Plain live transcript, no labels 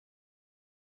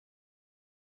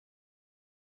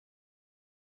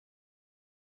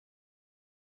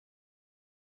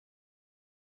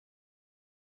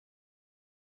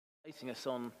Updating us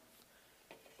on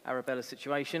Arabella's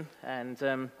situation.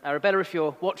 And Arabella, if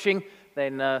you're watching,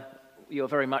 then you're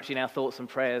very much in our thoughts and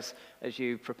prayers as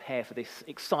you prepare for this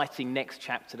exciting next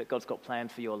chapter that God's got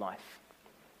planned for your life.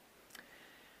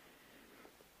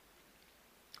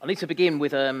 I need to begin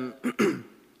with a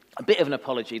bit of an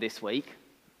apology this week.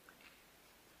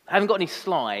 I haven't got any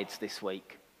slides this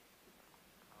week.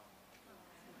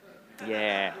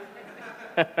 Yeah.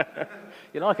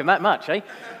 You like them that much, eh?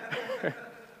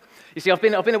 You see, I've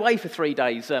been away for 3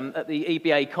 days at the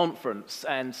EBA conference,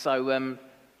 and so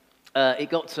it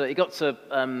got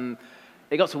to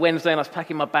Wednesday, and I was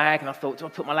packing my bag, and I thought, do I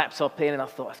put my laptop in? And I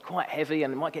thought it's quite heavy,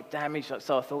 and it might get damaged.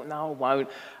 So I thought, no, I won't.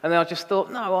 And then I just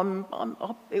thought, no,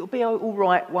 it'll be all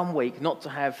right 1 week not to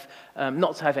have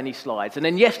any slides. And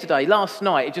then last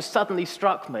night, it just suddenly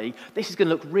struck me, this is going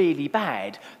to look really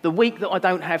bad. The week that I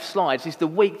don't have slides is the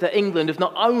week that England have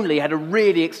not only had a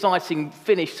really exciting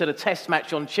finish to the Test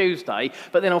match on Tuesday,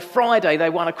 but then on Friday they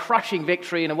won a crushing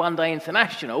victory in a one-day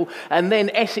international, and then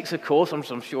Essex, of course, I'm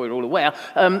sure you're all aware,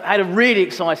 had a really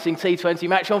exciting T20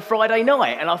 match on Friday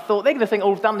night, and I thought they're going to think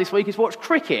all I've done this week is watch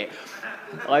cricket.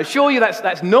 I assure you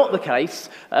that's not the case,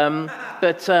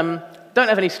 but don't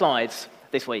have any slides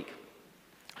this week.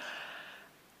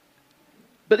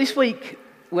 But this week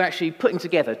we're actually putting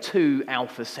together 2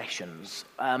 Alpha sessions.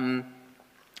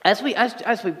 As we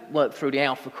work through the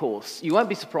Alpha course, you won't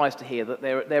be surprised to hear that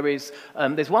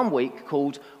there's 1 week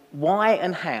called Why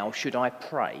and How Should I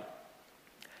Pray?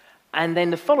 And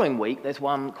then the following week, there's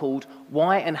one called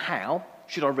Why and How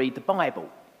Should I Read the Bible?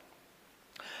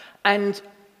 And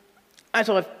as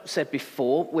I've said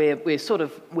before,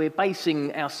 we're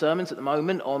basing our sermons at the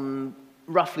moment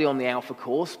roughly on the Alpha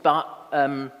course, but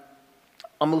I'm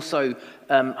also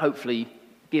hopefully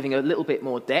giving a little bit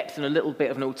more depth and a little bit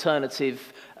of an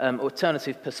alternative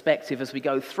perspective as we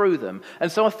go through them. And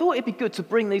so I thought it'd be good to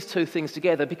bring these 2 things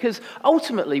together, because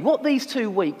ultimately what these 2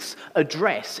 weeks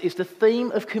address is the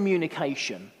theme of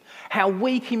communication. How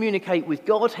we communicate with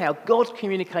God, how God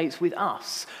communicates with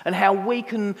us, and how we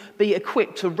can be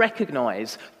equipped to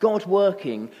recognize God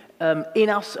working in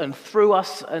us and through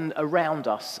us and around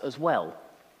us as well.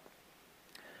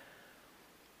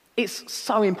 It's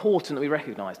so important that we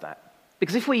recognize that.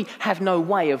 Because if we have no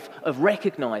way of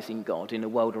recognizing God in the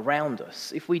world around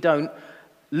us, if we don't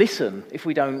listen, if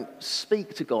we don't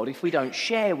speak to God, if we don't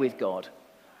share with God,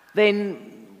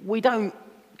 then we don't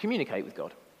communicate with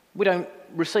God. We don't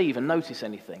receive and notice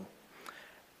anything.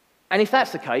 And if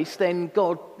that's the case, then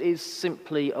God is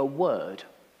simply a word.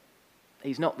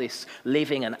 He's not this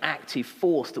living and active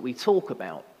force that we talk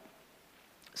about.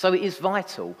 So it is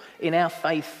vital in our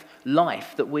faith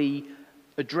life that we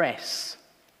address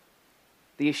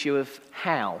the issue of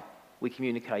how we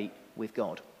communicate with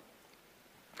God.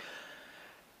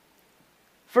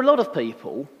 For a lot of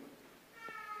people,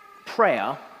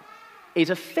 prayer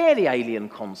is a fairly alien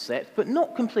concept, but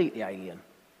not completely alien.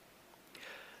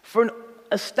 For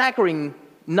a staggering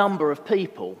number of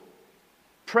people,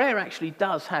 prayer actually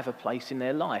does have a place in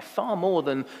their life, far more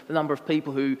than the number of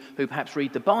people who perhaps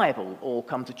read the Bible or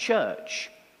come to church.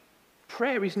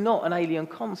 Prayer is not an alien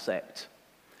concept.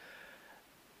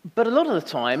 But a lot of the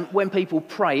time, when people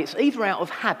pray, it's either out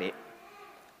of habit.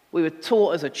 We were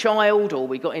taught as a child, or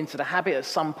we got into the habit at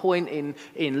some point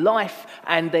in life,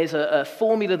 and there's a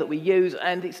formula that we use,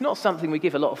 and it's not something we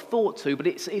give a lot of thought to, but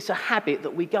it's a habit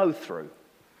that we go through.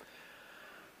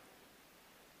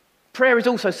 Prayer is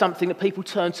also something that people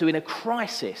turn to in a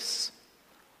crisis.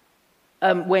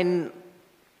 When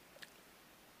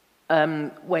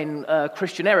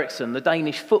Christian Eriksen, the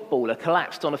Danish footballer,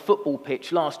 collapsed on a football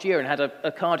pitch last year and had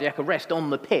a cardiac arrest on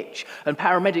the pitch, and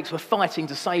paramedics were fighting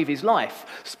to save his life,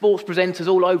 sports presenters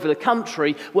all over the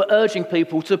country were urging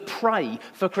people to pray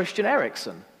for Christian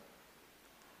Eriksen.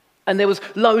 And there was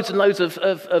loads and loads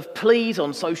of pleas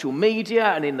on social media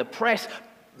and in the press.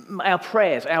 Our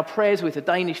prayers with the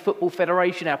Danish Football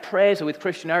Federation, our prayers are with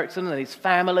Christian Eriksen and his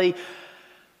family.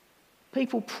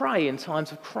 People pray in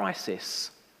times of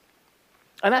crisis.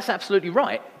 And that's absolutely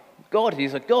right. God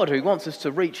is a God who wants us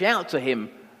to reach out to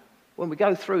him when we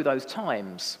go through those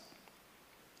times.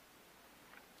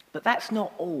 But that's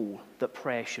not all that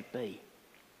prayer should be.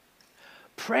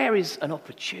 Prayer is an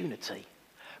opportunity.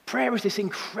 Prayer is this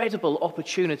incredible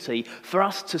opportunity for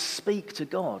us to speak to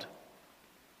God.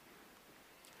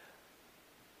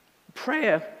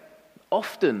 Prayer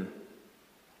often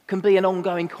can be an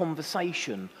ongoing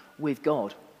conversation with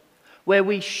God, where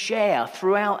we share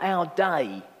throughout our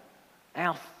day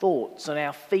our thoughts and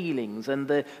our feelings and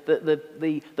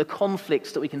the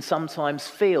conflicts that we can sometimes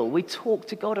feel. We talk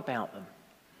to God about them.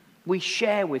 We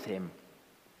share with him.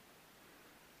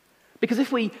 Because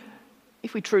if we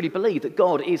if we truly believe that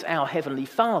God is our Heavenly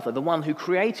Father, the one who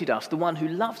created us, the one who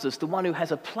loves us, the one who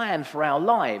has a plan for our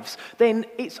lives, then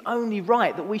it's only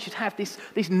right that we should have this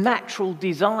natural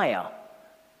desire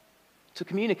to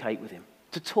communicate with him,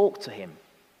 to talk to him.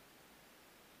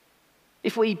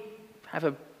 If we have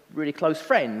a really close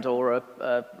friend or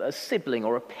a sibling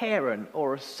or a parent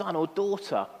or a son or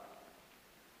daughter,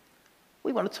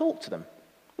 we want to talk to them.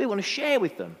 We want to share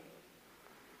with them.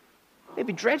 It'd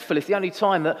be dreadful if the only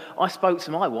time that I spoke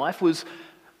to my wife was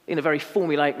in a very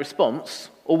formulaic response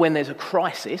or when there's a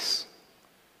crisis,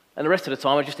 and the rest of the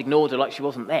time I just ignored her like she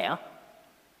wasn't there.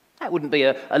 That wouldn't be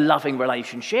a loving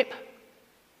relationship.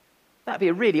 That'd be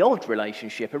a really odd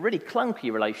relationship, a really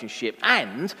clunky relationship.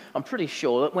 And I'm pretty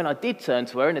sure that when I did turn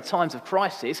to her in the times of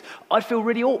crisis, I'd feel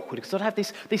really awkward because I'd have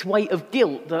this weight of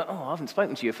guilt that, I haven't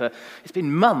spoken to you it's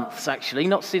been months actually,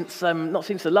 not since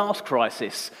the last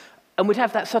crisis. And we'd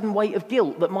have that sudden weight of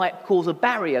guilt that might cause a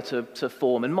barrier to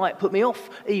form and might put me off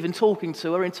even talking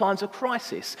to her in times of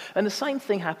crisis. And the same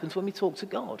thing happens when we talk to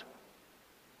God.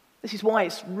 This is why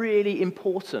it's really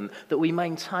important that we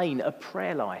maintain a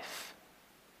prayer life,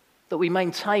 that we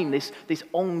maintain this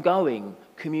ongoing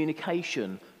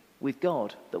communication with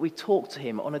God, that we talk to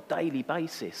him on a daily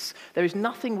basis. There is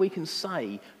nothing we can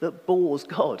say that bores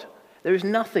God. There is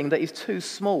nothing that is too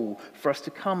small for us to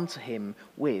come to him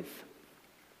with.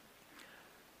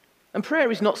 And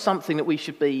prayer is not something that we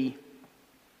should be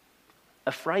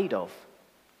afraid of.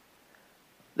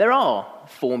 There are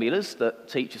formulas that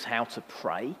teach us how to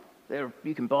pray.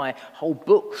 You can buy whole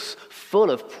books full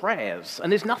of prayers,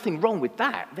 and there's nothing wrong with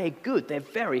that. They're good, they're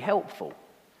very helpful.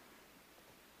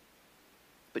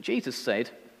 But Jesus said,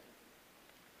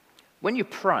 when you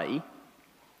pray,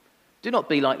 do not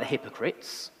be like the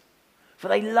hypocrites, for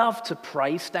they love to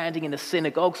pray standing in the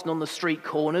synagogues and on the street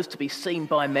corners to be seen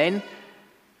by men.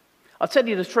 I'll tell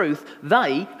you the truth,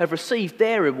 they have received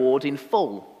their reward in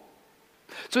full.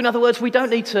 So in other words, we don't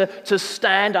need to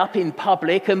stand up in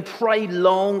public and pray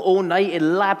long, ornate,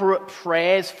 elaborate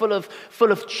prayers full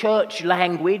of church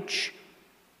language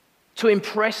to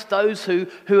impress those who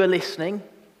are listening.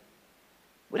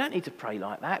 We don't need to pray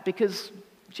like that because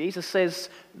Jesus says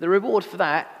the reward for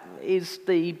that is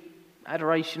the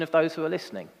adoration of those who are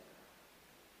listening.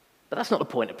 But that's not the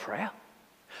point of prayer.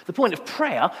 The point of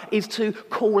prayer is to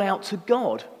call out to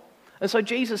God. And so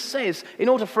Jesus says, in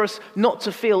order for us not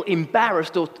to feel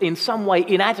embarrassed or in some way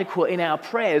inadequate in our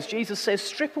prayers, Jesus says,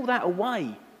 strip all that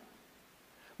away.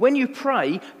 When you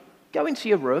pray, go into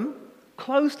your room,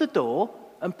 close the door,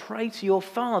 and pray to your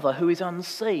Father who is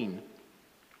unseen.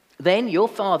 Then your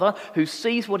Father, who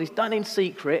sees what is done in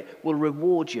secret, will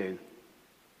reward you.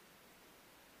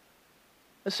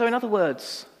 And so in other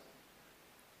words,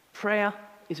 prayer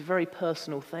is a very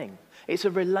personal thing. It's a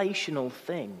relational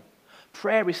thing.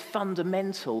 Prayer is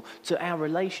fundamental to our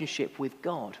relationship with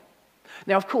God.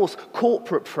 Now, of course,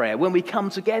 corporate prayer, when we come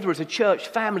together as a church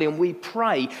family and we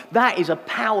pray, that is a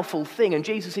powerful thing, and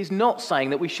Jesus is not saying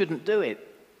that we shouldn't do it.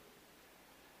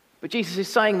 But Jesus is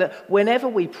saying that whenever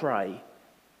we pray,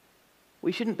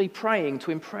 we shouldn't be praying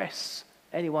to impress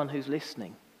anyone who's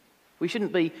listening. We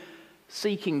shouldn't be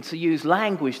seeking to use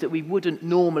language that we wouldn't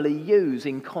normally use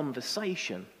in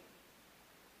conversation.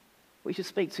 We should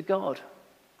speak to God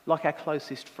like our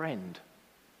closest friend,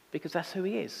 because that's who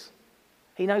he is.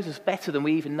 He knows us better than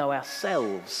we even know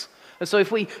ourselves. And so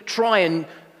if we try and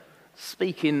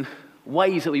speak in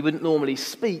ways that we wouldn't normally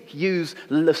speak, use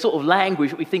the sort of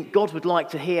language that we think God would like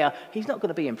to hear, he's not going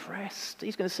to be impressed.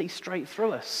 He's going to see straight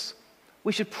through us.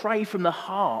 We should pray from the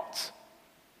heart.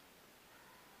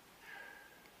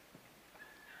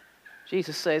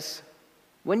 Jesus says,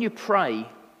 when you pray,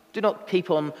 do not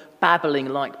keep on babbling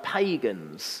like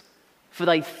pagans, for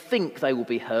they think they will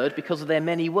be heard because of their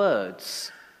many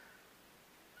words.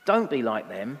 Don't be like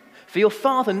them, for your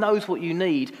Father knows what you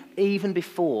need even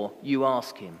before you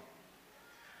ask him.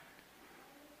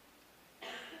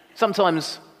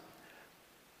 Sometimes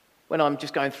when I'm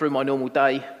just going through my normal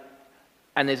day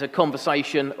and there's a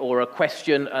conversation or a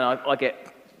question and I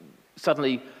get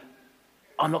suddenly,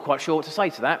 I'm not quite sure what to say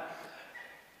to that,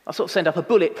 I sort of send up a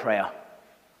bullet prayer.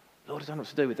 Lord, I don't know what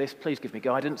to do with this. Please give me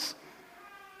guidance.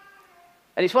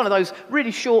 And it's one of those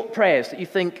really short prayers that you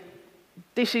think,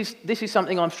 this is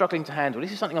something I'm struggling to handle.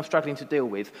 This is something I'm struggling to deal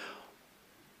with.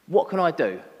 What can I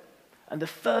do? And the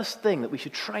first thing that we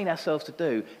should train ourselves to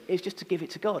do is just to give it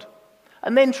to God.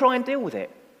 And then try and deal with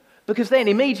it. Because then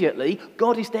immediately,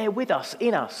 God is there with us,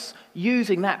 in us,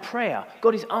 using that prayer.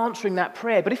 God is answering that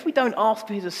prayer. But if we don't ask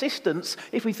for his assistance,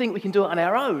 if we think we can do it on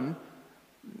our own,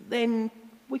 then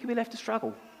we can be left to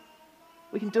struggle.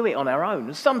 We can do it on our own.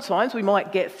 And sometimes we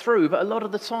might get through, but a lot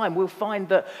of the time we'll find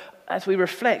that as we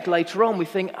reflect later on, we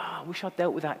think, I wish I'd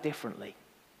dealt with that differently.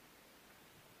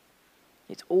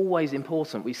 It's always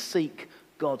important we seek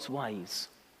God's ways.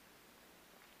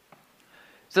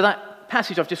 So that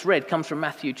passage I've just read comes from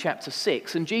Matthew chapter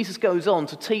 6, and Jesus goes on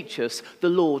to teach us the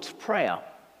Lord's Prayer.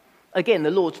 Again,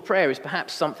 the Lord's Prayer is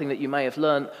perhaps something that you may have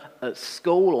learned at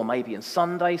school or maybe in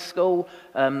Sunday school,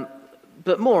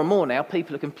 but more and more now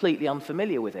people are completely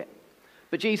unfamiliar with it.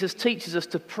 But Jesus teaches us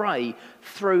to pray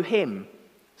through him.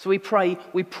 So we pray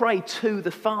to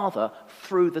the Father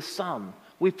through the Son.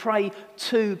 We pray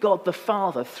to God the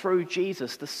Father through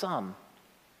Jesus the Son.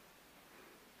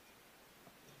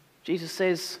 Jesus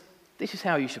says, this is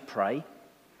how you should pray.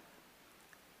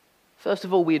 First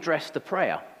of all, we address the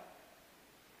prayer.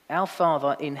 Our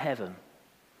Father in heaven,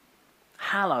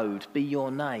 hallowed be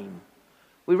your name.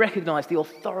 We recognize the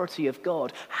authority of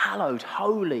God. Hallowed,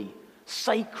 holy,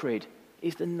 sacred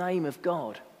is the name of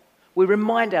God. We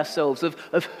remind ourselves of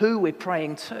who we're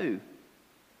praying to.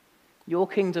 Your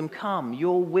kingdom come,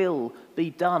 your will be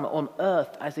done on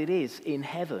earth as it is in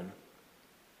heaven.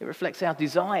 It reflects our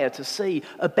desire to see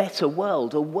a better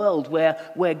world, a world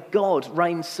where God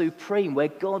reigns supreme, where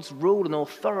God's rule and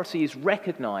authority is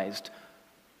recognized.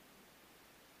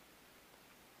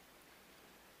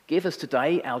 Give us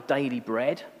today our daily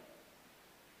bread.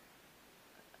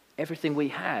 Everything we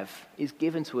have is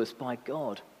given to us by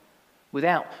God.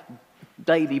 Without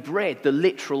daily bread, the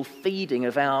literal feeding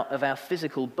of our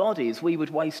physical bodies, we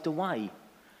would waste away.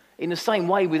 In the same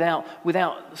way, without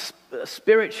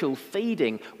spiritual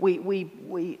feeding, we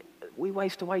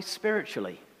waste away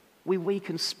spiritually. We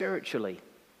weaken spiritually.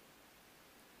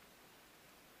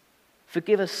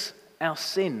 Forgive us our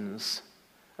sins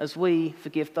as we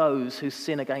forgive those who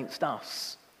sin against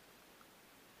us.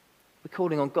 We're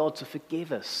calling on God to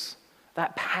forgive us.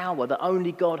 That power that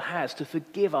only God has to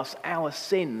forgive us our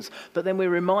sins. But then we're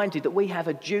reminded that we have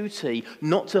a duty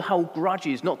not to hold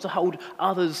grudges, not to hold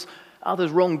others'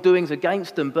 wrongdoings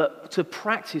against them, but to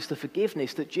practice the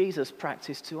forgiveness that Jesus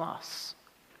practiced to us.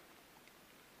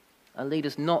 And lead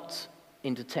us not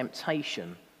into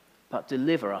temptation, but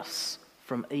deliver us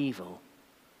from evil.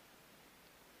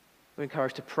 We're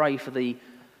encouraged to pray for the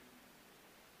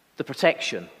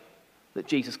protection that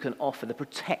Jesus can offer, the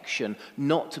protection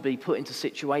not to be put into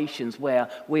situations where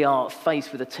we are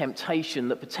faced with a temptation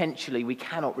that potentially we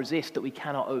cannot resist, that we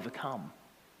cannot overcome.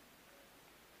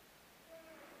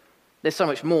 There's so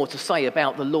much more to say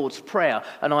about the Lord's Prayer,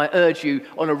 and I urge you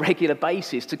on a regular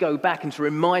basis to go back and to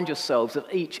remind yourselves of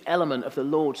each element of the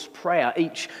Lord's Prayer,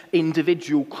 each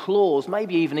individual clause,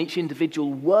 maybe even each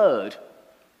individual word,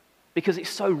 because it's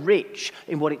so rich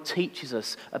in what it teaches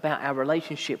us about our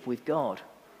relationship with God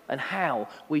and how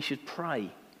we should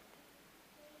pray.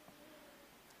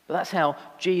 But that's how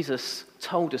Jesus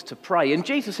told us to pray, and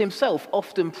Jesus himself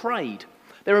often prayed.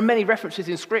 There are many references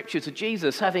in Scripture to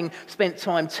Jesus having spent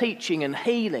time teaching and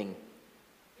healing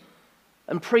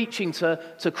and preaching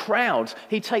to crowds.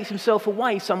 He takes himself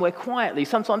away somewhere quietly.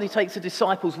 Sometimes he takes the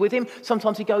disciples with him.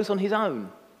 Sometimes he goes on his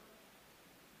own.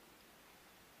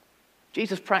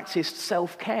 Jesus practiced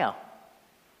self-care.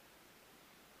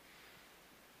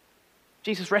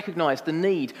 Jesus recognized the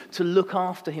need to look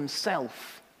after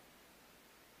himself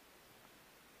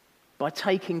by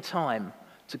taking time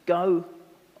to go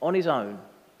on his own,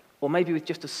 or maybe with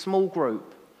just a small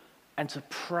group, and to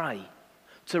pray,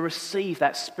 to receive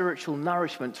that spiritual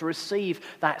nourishment, to receive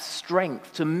that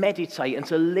strength, to meditate and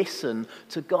to listen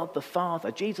to God the Father.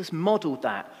 Jesus modeled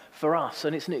that for us,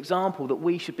 and it's an example that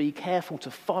we should be careful to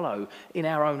follow in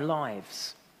our own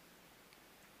lives.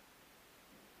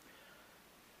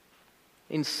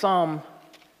 In Psalm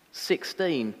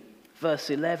 16, verse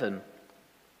 11,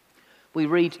 we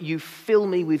read, "You fill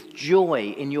me with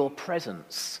joy in your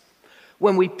presence."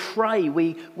 When we pray,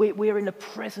 we're in the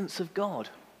presence of God.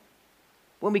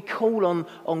 When we call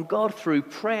on God through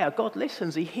prayer, God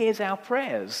listens, he hears our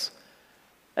prayers.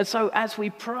 And so as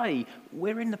we pray,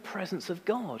 we're in the presence of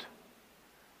God.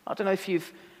 I don't know if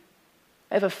you've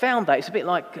ever found that. It's a bit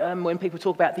like when people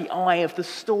talk about the eye of the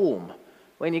storm.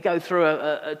 When you go through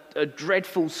a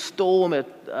dreadful storm, a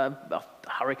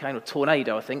hurricane or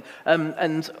tornado, I think,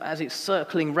 and as it's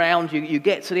circling round, you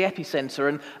get to the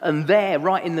epicenter, and there,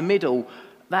 right in the middle,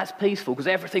 that's peaceful because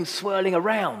everything's swirling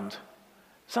around.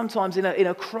 Sometimes in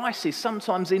a crisis,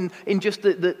 sometimes in just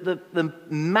the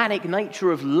manic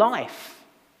nature of life,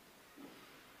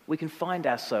 we can find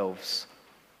ourselves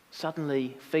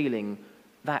suddenly feeling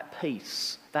that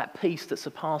peace that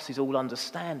surpasses all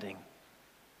understanding.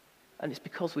 And it's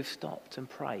because we've stopped and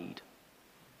prayed.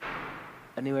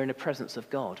 And we're in the presence of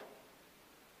God.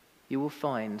 You will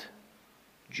find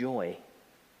joy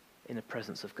in the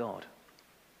presence of God.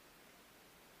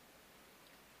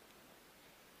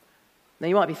 Now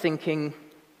you might be thinking,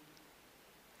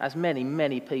 as many,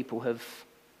 many people have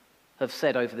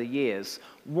said over the years,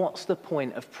 what's the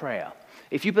point of prayer?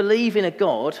 If you believe in a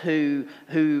God who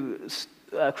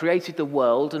created the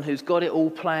world and who's got it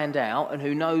all planned out and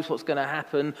who knows what's going to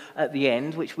happen at the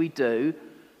end, which we do,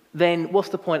 then what's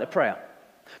the point of prayer?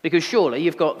 Because surely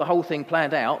you've got the whole thing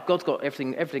planned out, God's got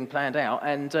everything planned out,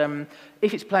 and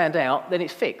if it's planned out, then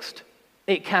it's fixed.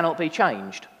 It cannot be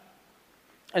changed.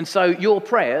 And so your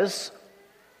prayers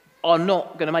are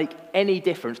not going to make any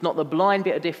difference, not the blind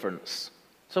bit of difference.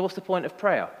 So what's the point of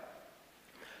prayer?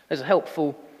 There's a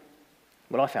helpful,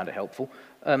 well, I found it helpful,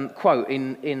 quote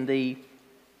in the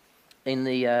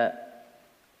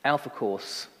Alpha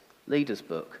Course Leaders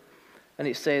book, and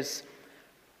it says,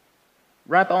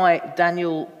 Rabbi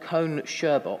Daniel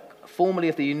Cohn-Sherbock, formerly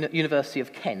of the University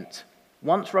of Kent,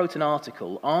 once wrote an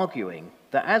article arguing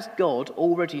that as God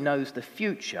already knows the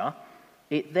future,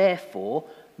 it therefore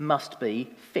must be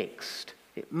fixed.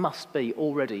 It must be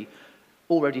already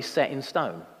set in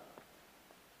stone.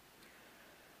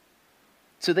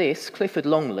 To this, Clifford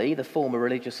Longley, the former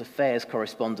religious affairs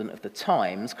correspondent of the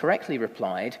Times, correctly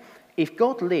replied, if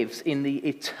God lives in the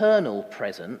eternal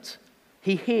present,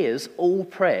 he hears all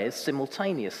prayers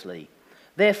simultaneously.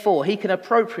 Therefore, he can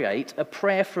appropriate a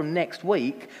prayer from next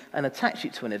week and attach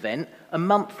it to an event a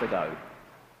month ago.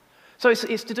 So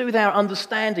it's to do with our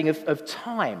understanding of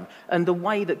time and the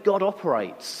way that God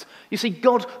operates. You see,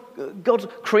 God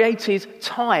created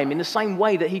time in the same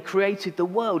way that he created the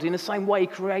world, in the same way he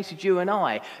created you and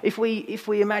I. If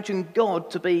we imagine God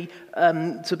to be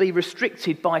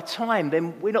restricted by time,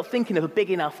 then we're not thinking of a big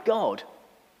enough God.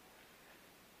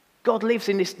 God lives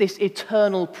in this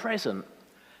eternal present.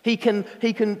 He can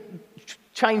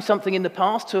change something in the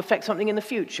past to affect something in the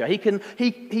future.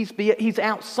 He's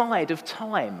outside of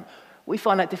time. We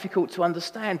find that difficult to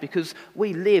understand because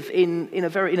we live in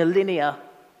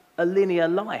a linear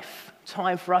life.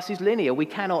 Time for us is linear. We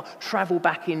cannot travel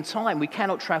back in time. We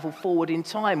cannot travel forward in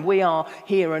time. We are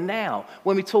here and now.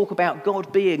 When we talk about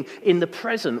God being in the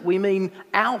present, we mean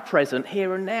our present,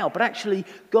 here and now. But actually,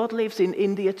 God lives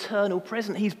in the eternal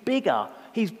present. He's bigger.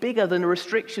 He's bigger than the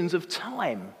restrictions of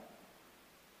time.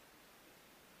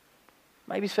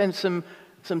 Maybe spend some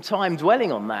time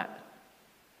dwelling on that.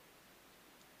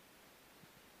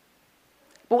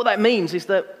 But what that means is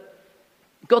that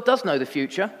God does know the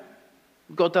future.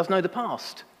 God does know the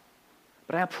past.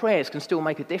 But our prayers can still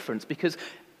make a difference because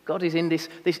God is in this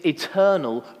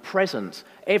eternal present.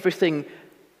 Everything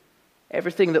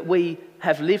that we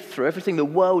have lived through, everything the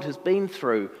world has been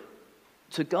through,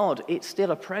 to God, it's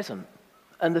still a present.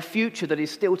 And the future that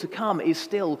is still to come is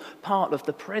still part of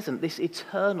the present, this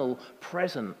eternal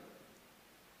present.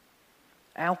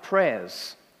 Our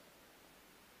prayers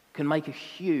can make a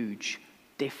huge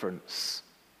difference.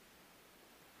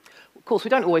 Of course, we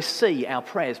don't always see our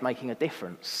prayers making a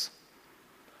difference.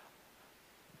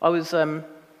 I was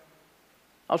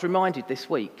reminded this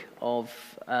week of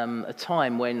a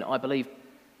time when I believe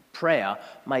prayer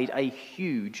made a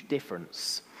huge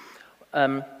difference.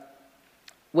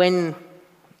 When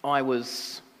I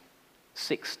was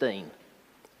 16,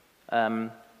 I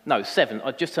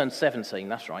just turned 17,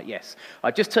 that's right, yes.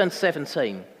 I just turned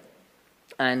 17,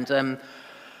 and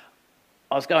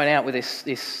I was going out with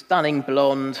this stunning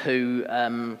blonde who,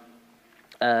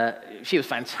 she was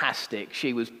fantastic.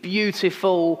 She was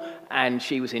beautiful and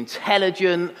she was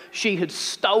intelligent. She had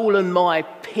stolen my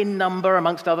PIN number,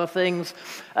 amongst other things.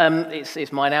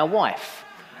 It's my now wife.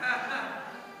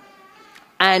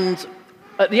 And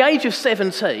at the age of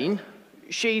 17,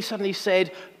 she suddenly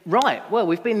said, right, well,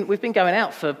 we've been going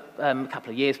out for a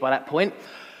couple of years by that point.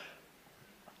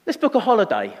 Let's book a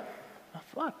holiday. I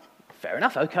thought, fair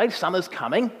enough, okay, summer's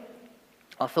coming.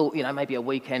 I thought, maybe a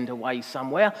weekend away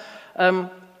somewhere.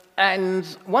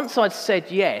 And once I'd said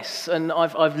yes, and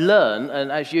I've learned,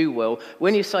 and as you will,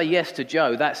 when you say yes to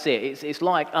Joe, that's it. It's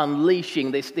like unleashing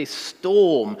this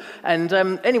storm. And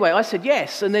anyway, I said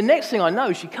yes. And the next thing I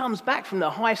know, she comes back from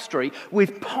the high street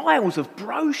with piles of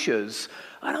brochures.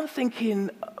 And I'm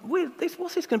thinking, what's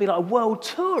this going to be, like a world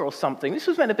tour or something? This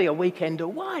was meant to be a weekend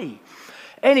away.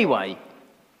 Anyway,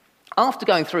 after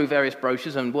going through various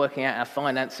brochures and working out our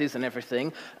finances and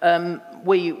everything,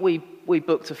 we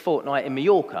booked a fortnight in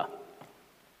Mallorca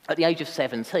at the age of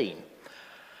 17.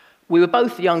 We were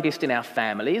both the youngest in our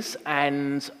families,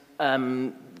 and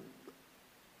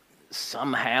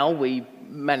somehow we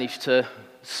managed to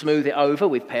smooth it over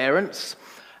with parents,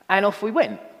 and off we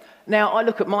went. Now, I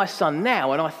look at my son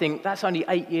now, and I think that's only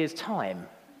 8 years' time.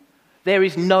 There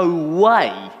is no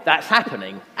way that's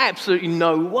happening. Absolutely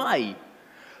no way.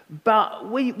 But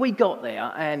we got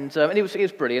there, and it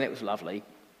was brilliant, it was lovely.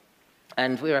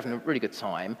 and we were having a really good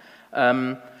time.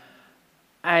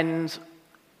 And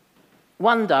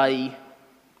one day,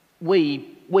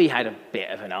 we had a bit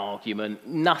of an argument,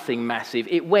 nothing massive.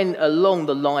 It went along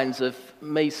the lines of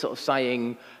me sort of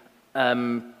saying,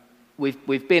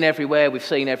 we've been everywhere, we've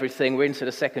seen everything, we're into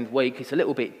the second week, it's a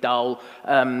little bit dull.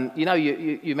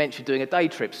 You mentioned doing a day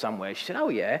trip somewhere. She said, oh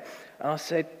yeah. And I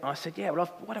said, yeah, well,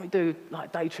 why don't we do like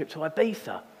a day trip to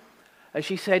Ibiza? And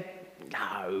she said,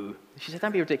 no. She said,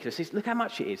 don't be ridiculous. She said, look how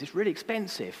much it is. It's really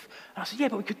expensive. And I said, yeah,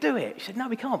 but we could do it. She said, no,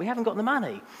 we can't. We haven't got the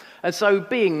money. And so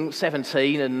being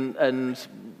 17 and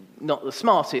not the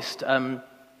smartest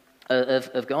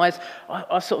of guys,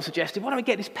 I sort of suggested, why don't we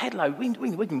get this pedalo?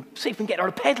 We can see if we can get on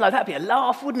a pedalo. That'd be a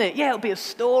laugh, wouldn't it? Yeah, it'll be a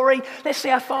story. Let's see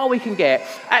how far we can get.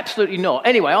 Absolutely not.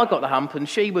 Anyway, I got the hump, and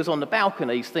she was on the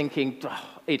balconies thinking, oh,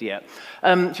 idiot.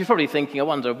 She's probably thinking, I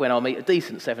wonder when I'll meet a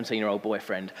decent 17-year-old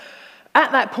boyfriend.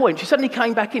 At that point, she suddenly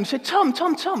came back in and said, Tom,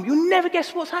 you'll never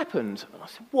guess what's happened. And I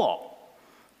said, what?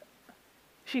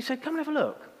 She said, come and have a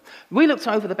look. We looked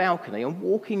over the balcony, and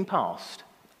walking past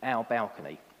our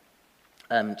balcony,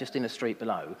 just in the street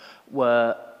below,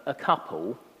 were a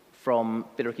couple from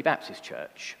Billericay Baptist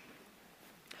Church.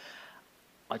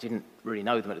 I didn't really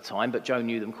know them at the time, but Jo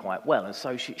knew them quite well. And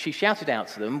so she shouted out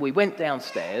to them. We went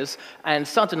downstairs, and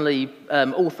suddenly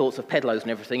all thoughts of pedalos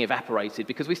and everything evaporated,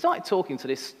 because we started talking to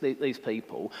these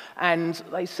people, and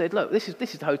they said, look, this is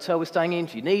the hotel we're staying in.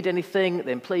 If you need anything,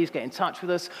 then please get in touch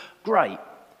with us. Great.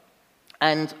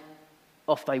 And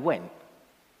off they went.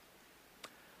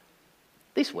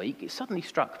 This week, it suddenly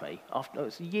struck me, it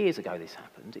was years ago this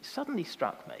happened, it suddenly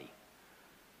struck me,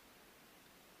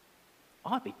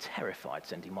 I'd be terrified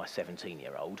sending my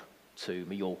 17-year-old to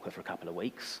Mallorca for a couple of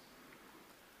weeks.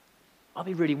 I'd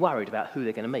be really worried about who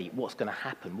they're going to meet, what's going to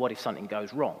happen, what if something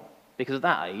goes wrong. Because at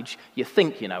that age, you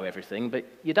think you know everything, but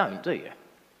you don't, do you?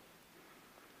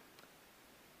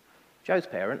 Jo's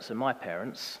parents and my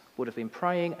parents would have been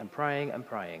praying and praying and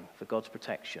praying for God's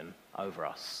protection over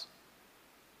us.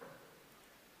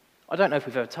 I don't know if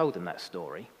we've ever told them that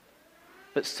story,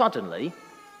 but suddenly,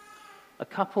 a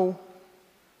couple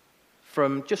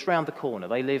from just round the corner,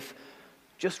 they live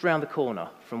just round the corner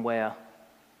from where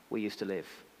we used to live.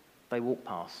 They walk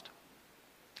past,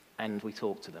 and we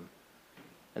talk to them.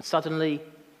 And suddenly,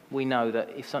 we know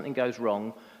that if something goes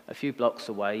wrong, a few blocks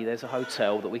away, there's a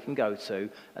hotel that we can go to,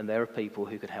 and there are people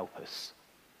who could help us.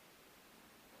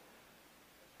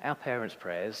 Our parents'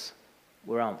 prayers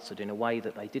were answered in a way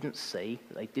that they didn't see,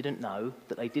 that they didn't know,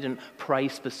 that they didn't pray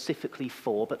specifically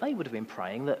for, but they would have been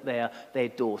praying that their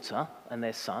daughter and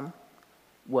their son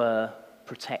were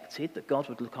protected, that God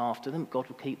would look after them, God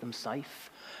would keep them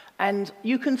safe. And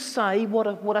you can say,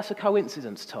 that's a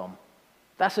coincidence, Tom.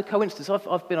 That's a coincidence.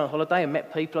 I've been on holiday and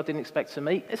met people I didn't expect to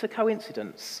meet. It's a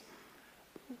coincidence.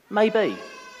 Maybe.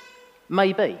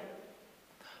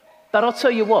 But I'll tell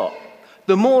you what,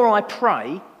 the more I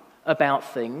pray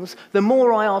about things, the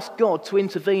more I ask God to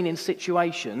intervene in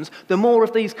situations, the more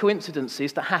of these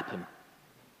coincidences that happen.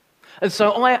 And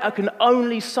so I can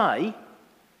only say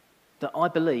that I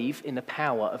believe in the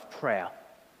power of prayer.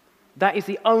 That is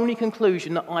the only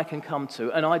conclusion that I can come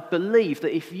to. And I believe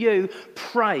that if you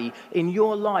pray in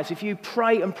your lives, if you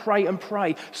pray and pray and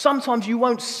pray, sometimes you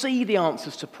won't see the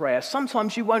answers to prayer.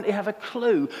 Sometimes you won't have a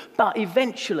clue. But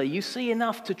eventually you see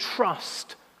enough to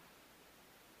trust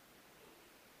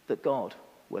that God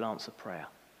will answer prayer.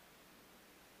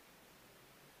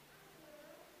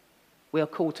 We are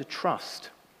called to trust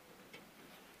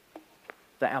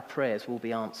that our prayers will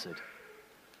be answered.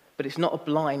 But it's not a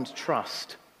blind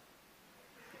trust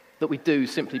that we do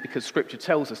simply because Scripture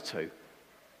tells us to.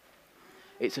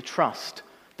 It's a trust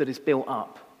that is built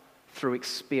up through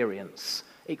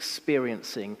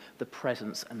experiencing the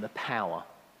presence and the power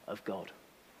of God.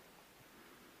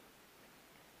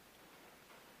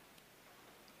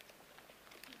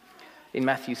 In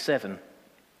Matthew 7,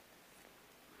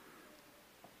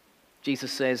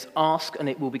 Jesus says, ask and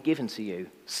it will be given to you.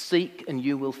 Seek and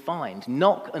you will find.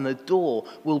 Knock and the door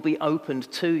will be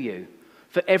opened to you.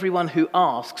 For everyone who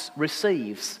asks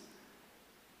receives.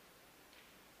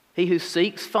 He who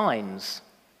seeks finds.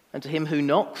 And to him who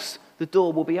knocks, the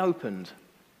door will be opened.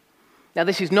 Now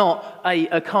this is not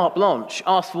a carte blanche.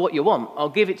 Ask for what you want, I'll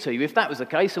give it to you. If that was the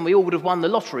case, then we all would have won the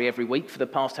lottery every week for the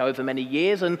past however many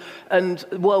years, and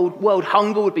world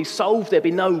hunger would be solved, there'd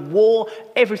be no war,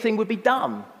 everything would be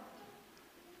done.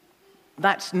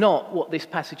 That's not what this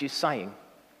passage is saying.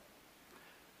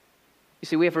 You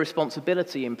see, we have a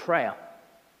responsibility in prayer.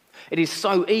 It is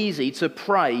so easy to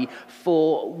pray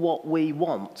for what we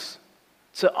want,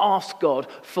 to ask God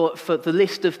for the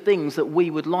list of things that we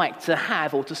would like to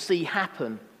have or to see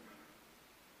happen.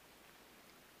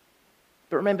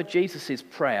 But remember Jesus'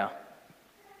 prayer.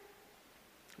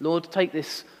 Lord, take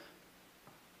this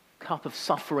cup of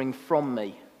suffering from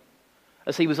me.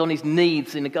 As he was on his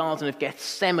knees in the Garden of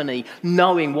Gethsemane,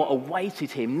 knowing what awaited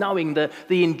him, knowing the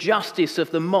injustice of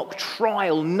the mock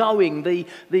trial, knowing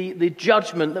the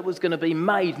judgment that was going to be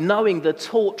made, knowing the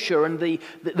torture and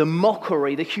the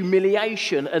mockery, the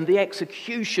humiliation and the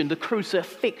execution, the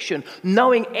crucifixion,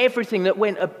 knowing everything that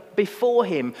went before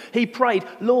him, he prayed,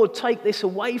 Lord, take this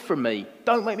away from me.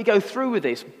 Don't make me go through with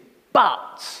this.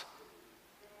 But,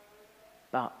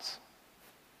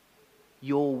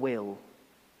 your will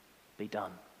be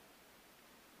done.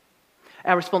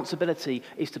 Our responsibility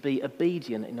is to be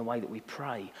obedient in the way that we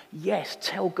pray. Yes,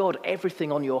 tell God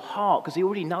everything on your heart because he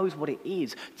already knows what it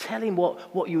is. Tell him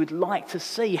what you would like to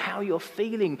see, how you're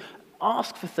feeling.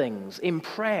 Ask for things in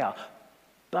prayer.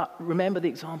 But remember the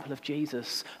example of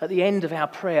Jesus at the end of our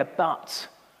prayer. But,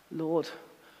 Lord,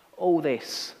 all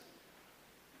this,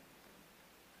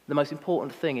 the most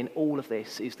important thing in all of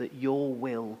this is that your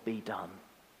will be done.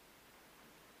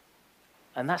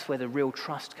 And that's where the real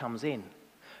trust comes in.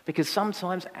 Because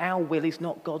sometimes our will is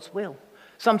not God's will.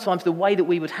 Sometimes the way that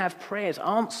we would have prayers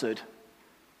answered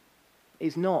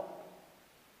is not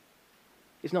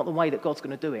the way that God's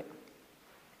going to do it.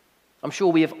 I'm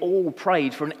sure we have all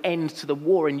prayed for an end to the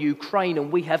war in Ukraine, and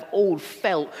we have all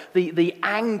felt the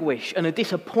anguish and the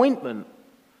disappointment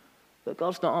that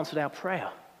God's not answered our prayer.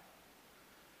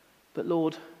 But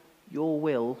Lord, your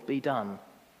will be done.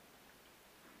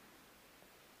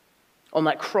 On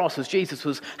that cross, as Jesus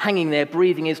was hanging there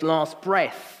breathing his last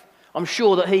breath, I'm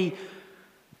sure that he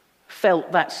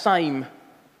felt that same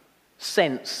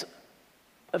sense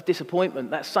of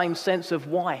disappointment, that same sense of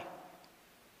why.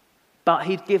 But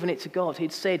he'd given it to God.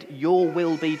 He'd said, your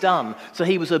will be done. So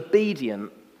he was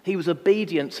obedient. He was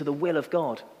obedient to the will of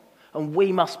God. And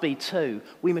we must be too.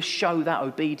 We must show that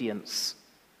obedience.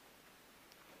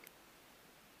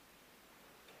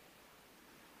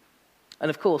 And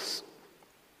of course,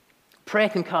 prayer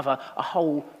can cover a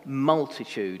whole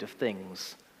multitude of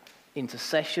things.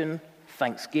 Intercession,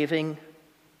 thanksgiving.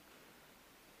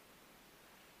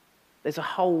 There's a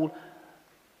whole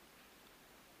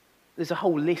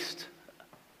list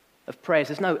of prayers.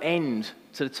 There's no end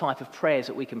to the type of prayers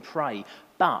that we can pray.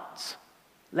 But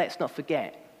let's not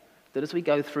forget that as we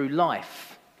go through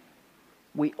life,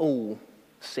 we all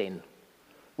sin.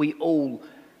 We all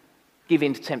give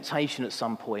in to temptation at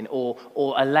some point or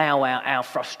allow our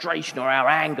frustration or our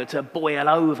anger to boil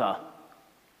over.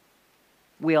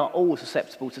 We are all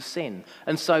susceptible to sin.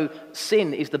 And so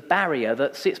sin is the barrier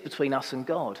that sits between us and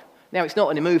God. Now, it's not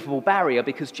an immovable barrier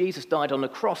because Jesus died on the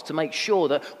cross to make sure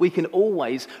that we can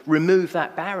always remove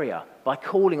that barrier by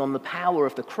calling on the power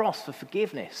of the cross for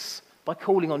forgiveness, by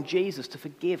calling on Jesus to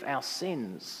forgive our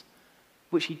sins,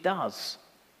 which he does.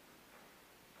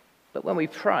 But when we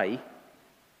pray,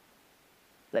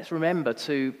 let's remember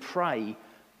to pray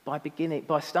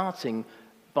by starting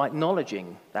by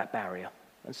acknowledging that barrier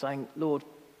and saying, Lord,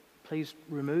 please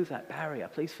remove that barrier.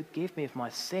 Please forgive me of my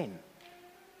sin.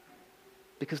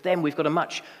 Because then we've got a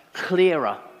much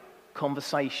clearer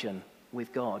conversation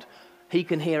with God. He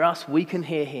can hear us, we can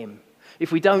hear him.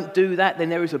 If we don't do that, then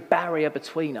there is a barrier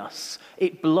between us.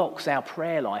 It blocks our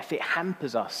prayer life. It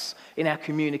hampers us in our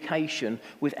communication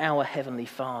with our Heavenly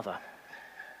Father.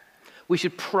 We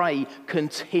should pray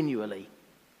continually.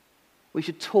 We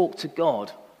should talk to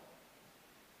God.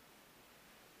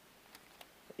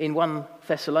 In 1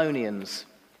 Thessalonians,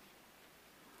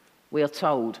 we are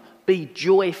told, be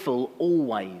joyful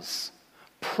always,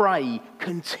 pray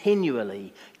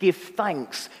continually, give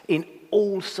thanks in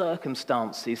all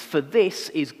circumstances, for this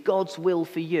is God's will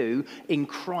for you in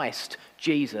Christ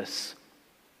Jesus.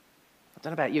 I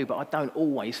don't know about you, but I don't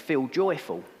always feel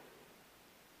joyful.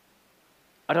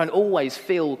 I don't always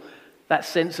feel that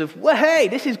sense of, well, hey,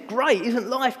 this is great, isn't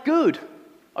life good?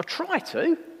 I try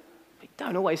to, but I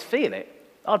don't always feel it.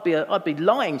 I'd be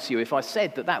lying to you if I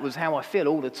said that was how I feel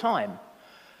all the time.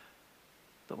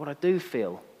 But what I do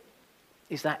feel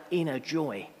is that inner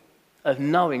joy of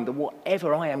knowing that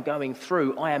whatever I am going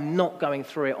through, I am not going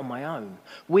through it on my own.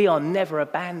 We are never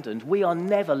abandoned. We are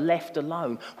never left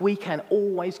alone. We can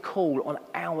always call on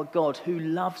our God who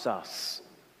loves us.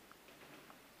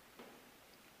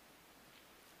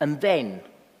 And then,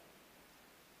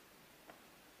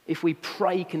 if we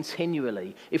pray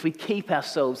continually, if we keep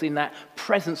ourselves in that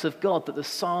presence of God that the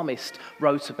psalmist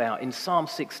wrote about in Psalm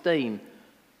 16,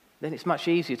 then it's much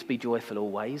easier to be joyful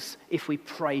always if we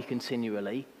pray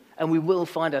continually, and we will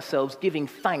find ourselves giving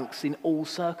thanks in all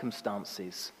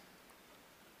circumstances.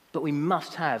 But we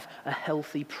must have a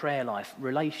healthy prayer life,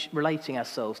 relating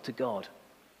ourselves to God.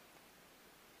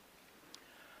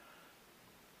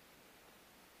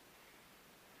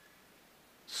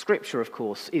 Scripture, of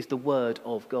course, is the Word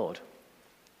of God.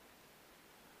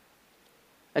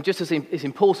 And just as it's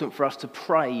important for us to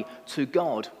pray to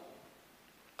God,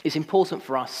 it's important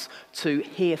for us to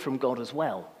hear from God as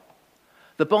well.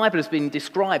 The Bible has been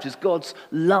described as God's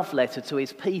love letter to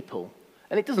his people.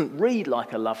 And it doesn't read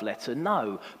like a love letter,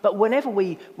 no. But whenever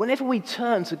we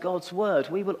turn to God's word,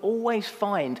 we will always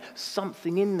find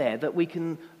something in there that we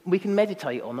can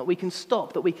meditate on, that we can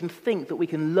stop, that we can think, that we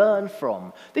can learn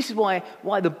from. This is why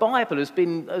the Bible has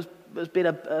been a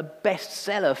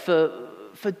bestseller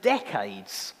for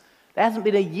decades. There hasn't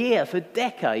been a year for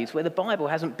decades where the Bible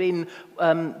hasn't been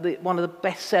one of the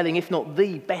best-selling, if not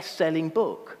the best-selling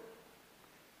book.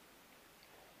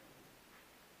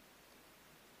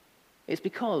 It's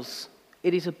because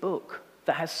it is a book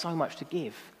that has so much to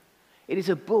give. It is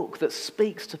a book that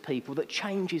speaks to people, that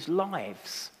changes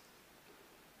lives.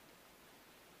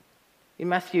 In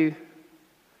Matthew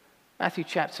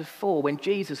chapter 4, when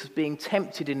Jesus is being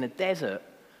tempted in the desert,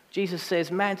 Jesus says,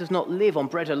 "Man does not live on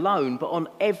bread alone, but on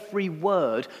every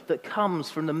word that comes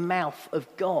from the mouth of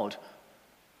God."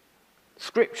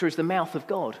 Scripture is the mouth of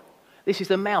God. This is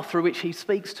the mouth through which he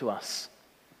speaks to us.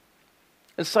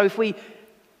 And so if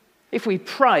we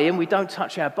pray and we don't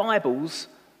touch our Bibles,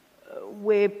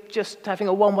 we're just having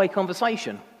a one-way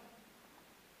conversation.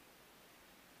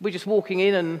 We're just walking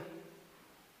in and,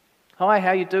 "Hi,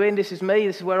 how you doing? This is me,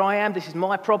 this is where I am, this is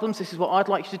my problems, this is what I'd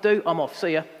like you to do, I'm off,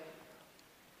 see ya."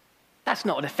 That's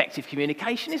not an effective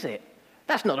communication, is it?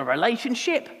 That's not a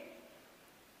relationship.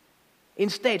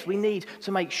 Instead, we need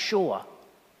to make sure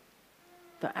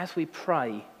that as we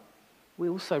pray, we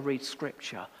also read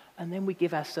Scripture, and then we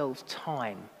give ourselves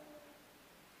time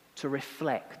to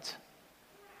reflect,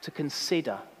 to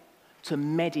consider, to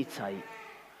meditate,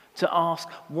 to ask,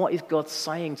 what is God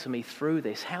saying to me through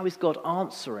this? How is God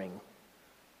answering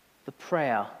the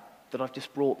prayer that I've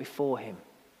just brought before him?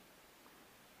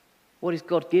 What is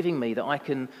God giving me that I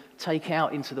can take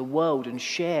out into the world and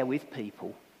share with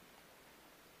people?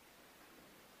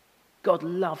 God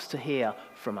loves to hear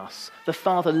from us. The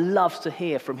Father loves to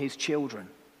hear from his children.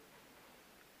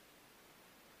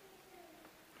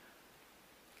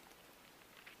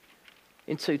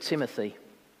 In 2 Timothy,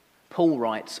 Paul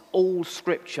writes, "All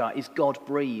Scripture is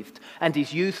God-breathed and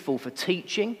is useful for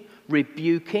teaching,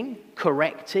 rebuking,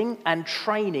 correcting, and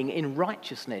training in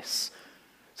righteousness,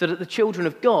 so that the children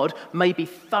of God may be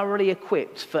thoroughly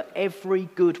equipped for every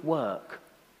good work."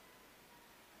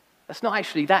 That's not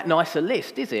actually that nice a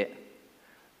list, is it?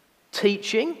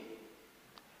 Teaching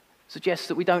suggests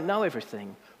that we don't know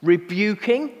everything.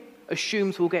 Rebuking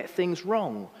assumes we'll get things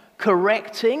wrong.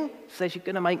 Correcting says you're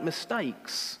going to make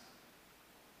mistakes.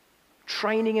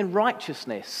 Training in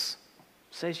righteousness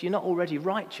says you're not already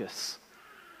righteous.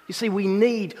 You see, we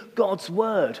need God's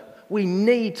word. We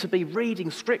need to be reading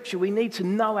Scripture. We need to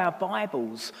know our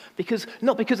Bibles.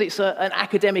 Not because it's an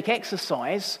academic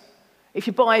exercise. If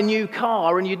you buy a new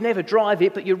car and you'd never drive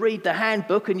it, but you read the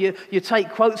handbook and you take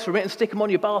quotes from it and stick them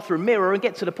on your bathroom mirror and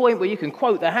get to the point where you can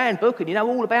quote the handbook and you know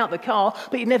all about the car,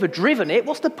 but you've never driven it,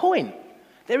 what's the point?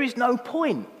 There is no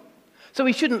point. So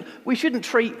we shouldn't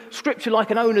treat Scripture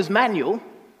like an owner's manual.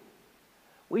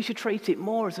 We should treat it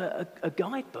more as a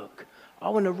guidebook. I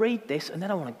want to read this and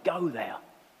then I want to go there.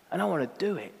 And I want to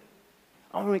do it.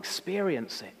 I want to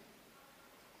experience it.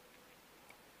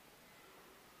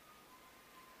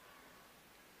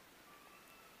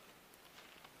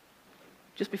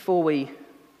 Just before we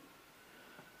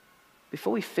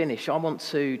finish, I want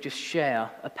to just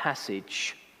share a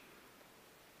passage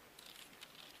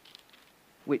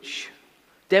which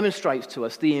demonstrates to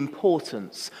us the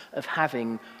importance of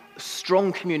having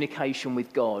strong communication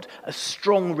with God, a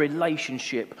strong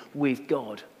relationship with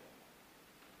God.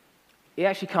 It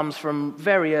actually comes from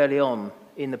very early on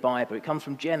in the Bible. It comes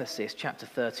from Genesis chapter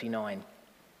 39.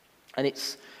 And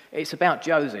it's about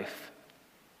Joseph.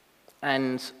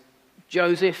 And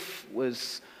Joseph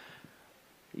was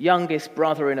youngest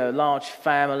brother in a large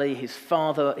family. He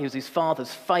was his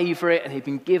father's favorite, and he'd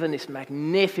been given this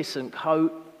magnificent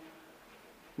coat,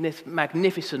 this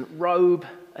magnificent robe,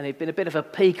 and he'd been a bit of a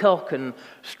peacock and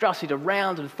strutted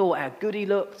around and thought how good he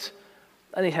looked.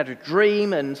 And he had a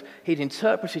dream, and he'd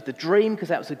interpreted the dream because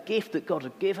that was a gift that God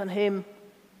had given him.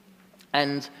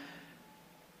 And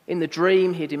in the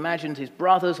dream, he'd imagined his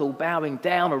brothers all bowing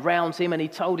down around him, and he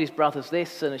told his brothers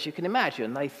this, and as you can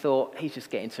imagine, they thought, he's just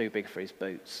getting too big for his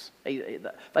boots.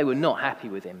 They were not happy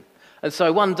with him. And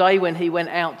so one day when he went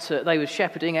out, they were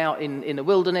shepherding out in the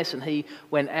wilderness, and he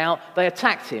went out, they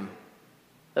attacked him.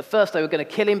 At first they were going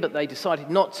to kill him, but they decided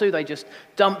not to. They just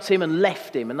dumped him and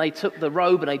left him, and they took the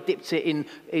robe and they dipped it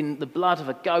in the blood of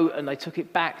a goat, and they took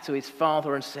it back to his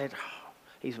father and said,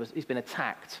 He's been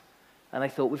attacked. And they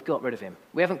thought, we've got rid of him.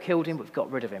 We haven't killed him, but we've got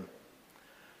rid of him.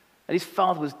 And his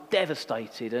father was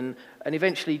devastated. And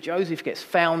eventually Joseph gets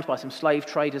found by some slave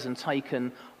traders and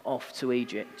taken off to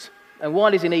Egypt. And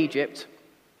while he's in Egypt,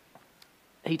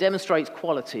 he demonstrates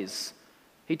qualities.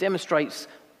 He demonstrates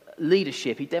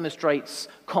leadership. He demonstrates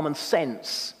common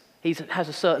sense. He has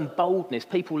a certain boldness.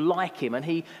 People like him. And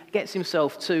he gets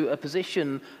himself to a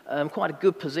position, quite a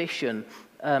good position,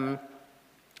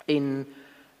 in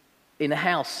the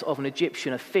house of an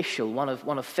Egyptian official, one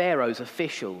of Pharaoh's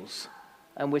officials.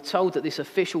 And we're told that this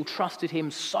official trusted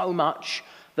him so much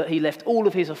that he left all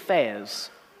of his affairs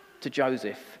to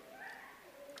Joseph.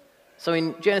 So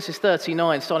in Genesis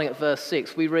 39, starting at verse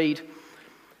 6, we read,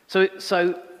 So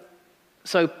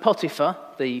Potiphar,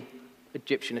 the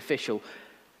Egyptian official,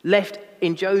 left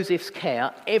in Joseph's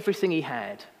care everything he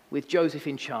had, with Joseph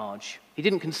in charge. He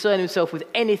didn't concern himself with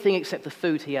anything except the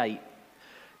food he ate.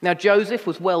 Now Joseph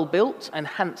was well built and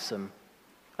handsome,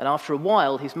 and after a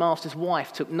while his master's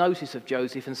wife took notice of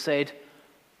Joseph and said,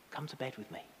 "Come to bed with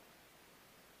me."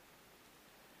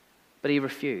 But he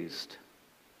refused.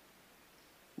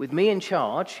 "With me in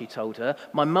charge," he told her,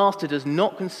 "my master does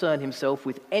not concern himself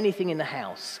with anything in the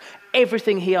house.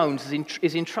 Everything he owns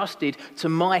is entrusted to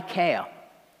my care.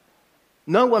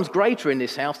 No one's greater in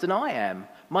this house than I am.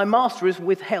 My master has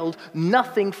withheld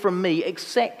nothing from me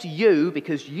except you,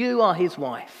 because you are his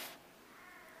wife.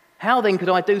 How then could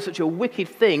I do such a wicked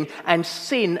thing and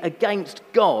sin against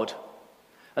God?"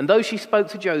 And though she spoke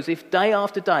to Joseph day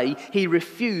after day, he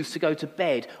refused to go to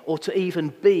bed or to even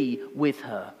be with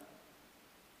her.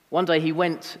 One day he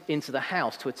went into the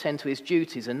house to attend to his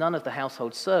duties, and none of the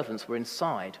household servants were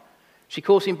inside. She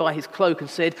caught him by his cloak and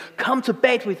said, "Come to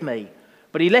bed with me."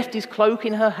 But he left his cloak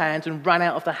in her hand and ran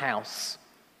out of the house.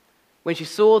 When she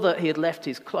saw that he had left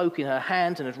his cloak in her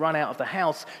hand and had run out of the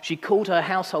house, she called her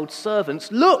household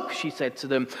servants. "Look," she said to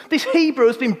them, "this Hebrew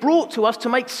has been brought to us to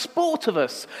make sport of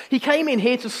us. He came in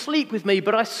here to sleep with me,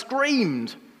 but I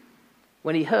screamed.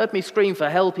 When he heard me scream for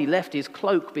help, he left his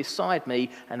cloak beside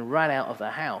me and ran out of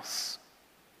the house."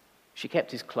 She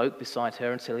kept his cloak beside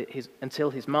her until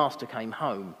his master came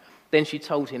home. Then she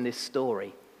told him this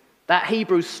story. "That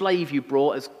Hebrew slave you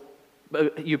brought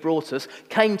us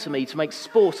came to me to make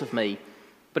sport of me.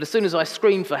 But as soon as I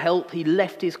screamed for help, he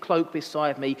left his cloak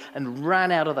beside me and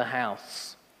ran out of the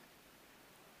house."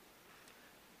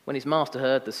 When his master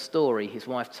heard the story, his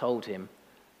wife told him,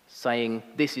 saying,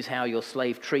 "This is how your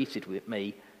slave treated with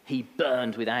me." He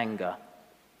burned with anger.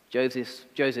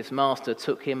 Joseph's master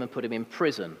took him and put him in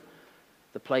prison,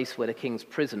 the place where the king's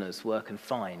prisoners were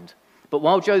confined. But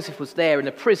while Joseph was there in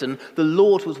the prison, the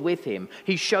Lord was with him.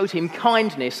 He showed him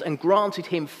kindness and granted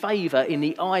him favor in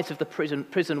the eyes of the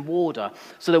prison warder.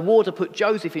 So the warder put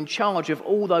Joseph in charge of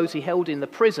all those he held in the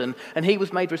prison, and he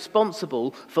was made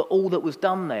responsible for all that was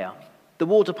done there. The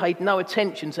warder paid no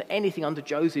attention to anything under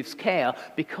Joseph's care,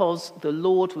 because the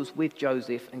Lord was with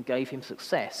Joseph and gave him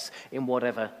success in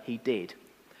whatever he did.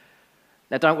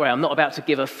 Now don't worry, I'm not about to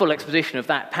give a full exposition of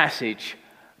that passage,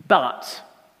 but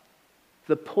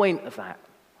the point of that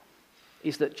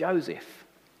is that Joseph,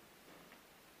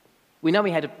 we know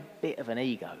he had a bit of an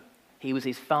ego. He was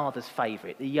his father's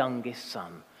favourite, the youngest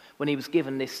son. When he was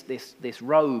given this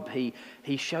robe,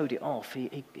 he showed it off.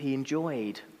 He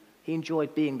enjoyed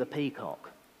being the peacock.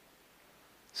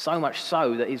 So much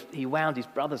so that he wound his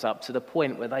brothers up to the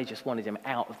point where they just wanted him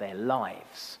out of their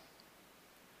lives.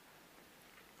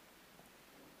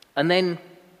 And then,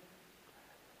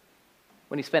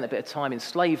 when he spent a bit of time in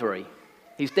slavery,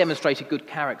 he's demonstrated good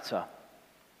character.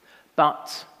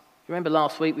 But, you remember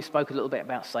last week we spoke a little bit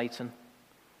about Satan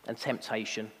and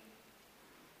temptation.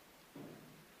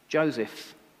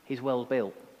 Joseph, he's well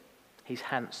built. He's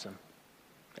handsome.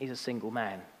 He's a single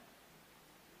man.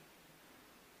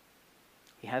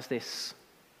 He has this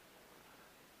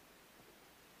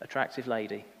attractive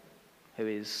lady who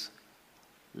is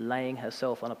laying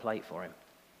herself on a plate for him.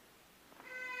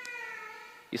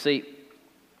 You see,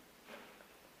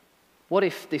 what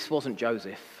if this wasn't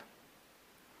Joseph?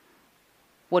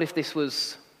 What if this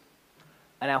was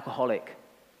an alcoholic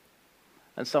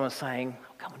and someone's saying,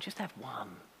 "Oh, come on, just have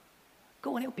one.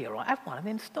 Go on, it'll be all right. Have one and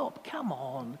then stop. Come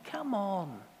on, come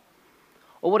on."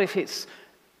 Or what if it's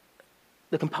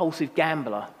the compulsive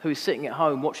gambler who is sitting at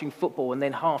home watching football, and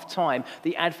then half-time,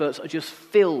 the adverts are just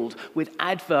filled with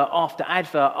advert after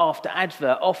advert after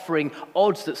advert, offering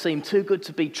odds that seem too good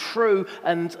to be true,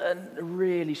 and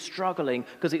really struggling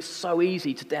because it's so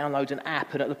easy to download an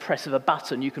app, and at the press of a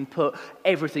button you can put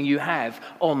everything you have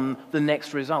on the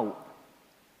next result.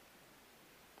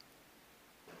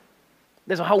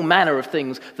 There's a whole manner of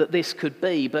things that this could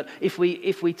be, but if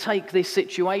we take this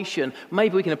situation,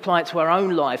 maybe we can apply it to our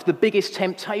own life, the biggest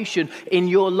temptation in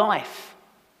your life.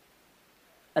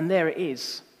 And there it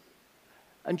is.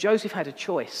 And Joseph had a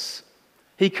choice.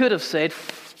 He could have said,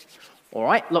 all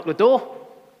right, lock the door.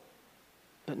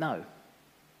 But no.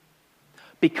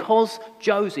 Because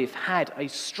Joseph had a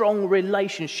strong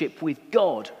relationship with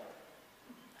God,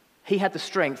 he had the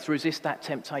strength to resist that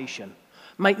temptation.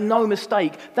 Make no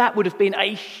mistake, that would have been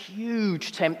a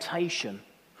huge temptation.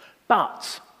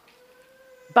 But,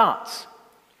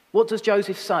 what does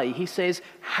Joseph say? He says,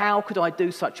 how could I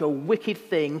do such a wicked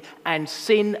thing and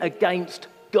sin against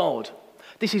God?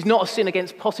 This is not a sin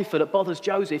against Potiphar that bothers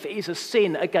Joseph. It is a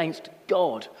sin against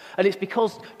God. And it's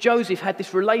because Joseph had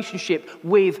this relationship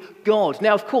with God.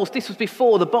 Now, of course, this was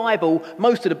before the Bible,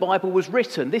 most of the Bible was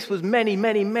written. This was many,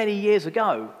 many, many years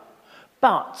ago.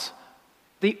 But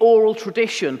the oral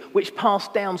tradition, which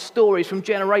passed down stories from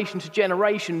generation to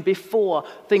generation before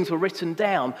things were written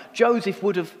down, Joseph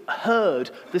would have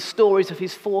heard the stories of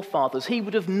his forefathers. He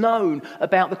would have known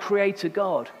about the Creator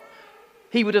God.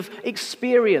 He would have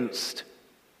experienced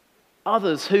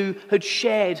others who had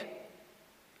shared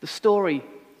the story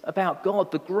about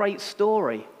God, the great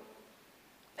story.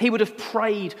 He would have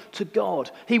prayed to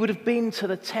God. He would have been to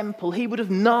the temple. He would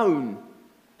have known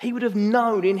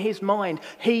in his mind,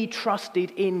 he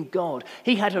trusted in God.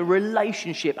 He had a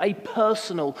relationship, a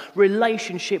personal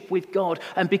relationship with God.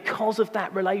 And because of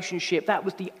that relationship, that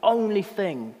was the only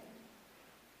thing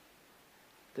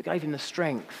that gave him the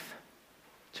strength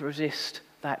to resist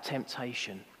that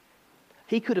temptation.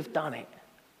 He could have done it.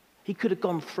 He could have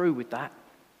gone through with that.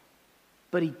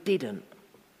 But he didn't.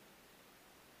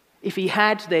 If he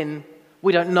had, then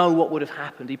we don't know what would have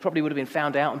happened. He probably would have been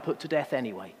found out and put to death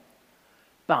anyway.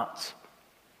 But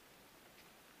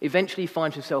eventually he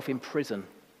finds himself in prison.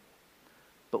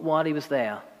 But while he was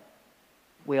there,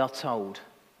 we are told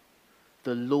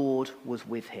the Lord was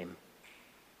with him.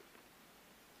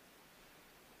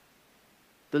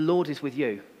 The Lord is with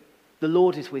you. The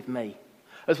Lord is with me.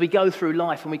 As we go through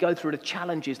life and we go through the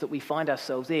challenges that we find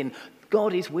ourselves in,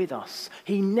 God is with us.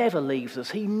 He never leaves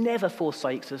us. He never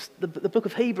forsakes us. The book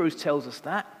of Hebrews tells us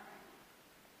that.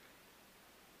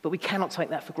 But we cannot take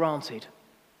that for granted.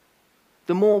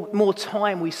 The more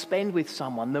time we spend with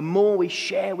someone, the more we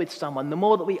share with someone, the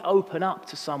more that we open up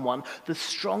to someone, the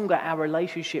stronger our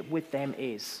relationship with them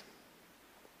is.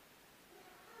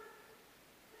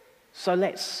 So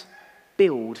let's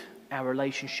build our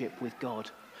relationship with God.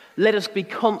 Let us be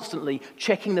constantly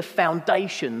checking the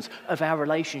foundations of our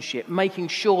relationship, making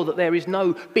sure that there is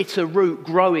no bitter root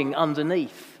growing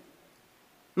underneath.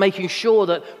 Making sure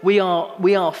that we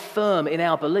are firm in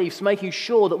our beliefs, making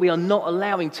sure that we are not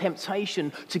allowing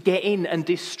temptation to get in and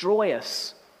destroy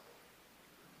us.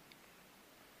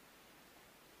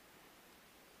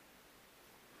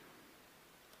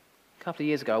 A couple of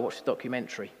years ago, I watched a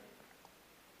documentary.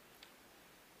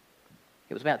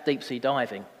 It was about deep sea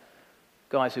diving.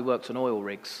 Guys who worked on oil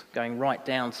rigs, going right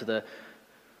down to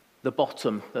the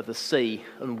bottom of the sea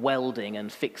and welding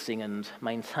and fixing and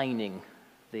maintaining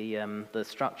the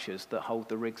structures that hold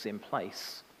the rigs in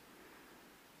place.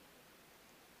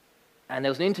 And there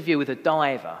was an interview with a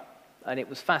diver, and it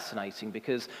was fascinating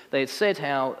because they had said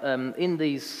how in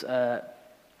these, they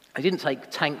didn't take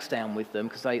tanks down with them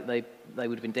because they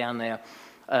would have been down there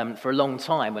for a long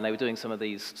time when they were doing some of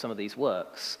these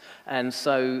works. And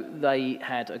so they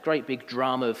had a great big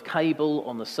drum of cable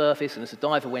on the surface, and as the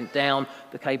diver went down,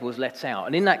 the cable was let out.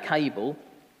 And in that cable,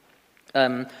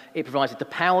 it provided the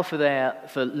power for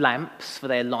lamps, for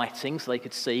their lighting, so they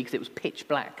could see, because it was pitch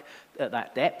black at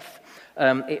that depth.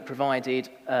 It provided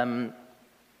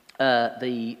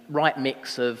the right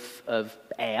mix of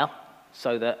air,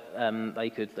 so that they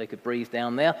could breathe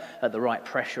down there at the right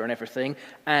pressure and everything.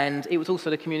 And it was also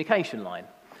the communication line.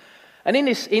 And in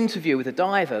this interview with the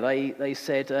diver, they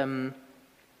said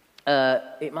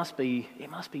it must be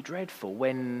dreadful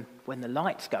when the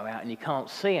lights go out and you can't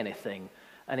see anything.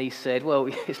 And he said, well,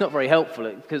 it's not very helpful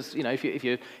because, you know, if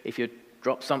you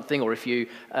drop something or if you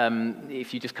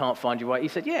just can't find your way. He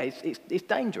said, yeah, it's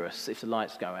dangerous if the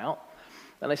lights go out.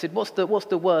 And they said, what's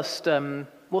the worst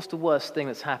thing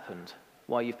that's happened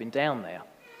while you've been down there?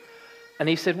 And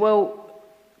he said, well,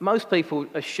 most people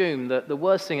assume that the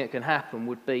worst thing that can happen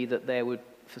would be that there would,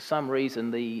 for some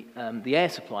reason, the air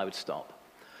supply would stop.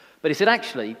 But he said,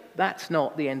 actually, that's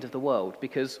not the end of the world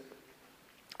because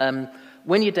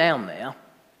when you're down there,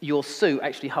 your suit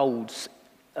actually holds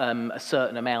a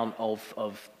certain amount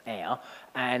of air,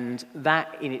 and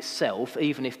that in itself,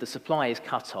 even if the supply is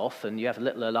cut off and you have a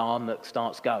little alarm that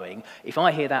starts going, if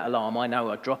I hear that alarm, I know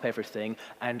I drop everything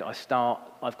and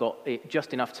I've got it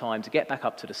just enough time to get back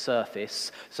up to the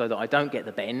surface so that I don't get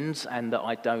the bends and that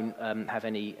I don't have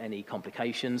any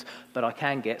complications, but I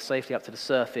can get safely up to the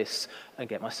surface and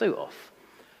get my suit off.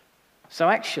 So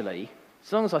actually,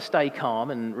 as long as I stay calm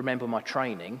and remember my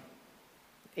training,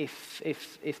 if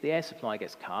the air supply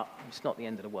gets cut, it's not the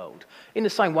end of the world. In the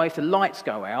same way, if the lights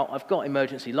go out, I've got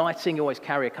emergency lighting. You always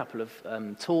carry a couple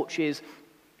of torches.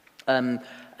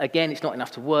 Again, it's not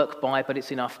enough to work by, but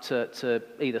it's enough to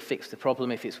either fix the problem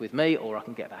if it's with me, or I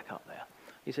can get back up there.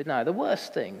 He said, no, the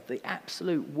worst thing, the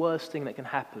absolute worst thing that can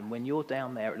happen when you're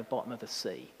down there at the bottom of the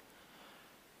sea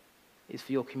is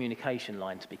for your communication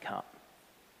line to be cut.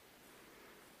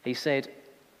 He said,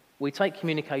 we take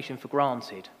communication for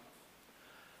granted.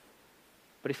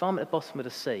 But if I'm at the bottom of the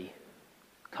sea,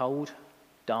 cold,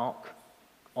 dark,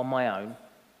 on my own,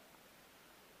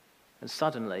 and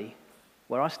suddenly,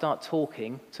 where I start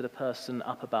talking to the person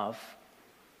up above,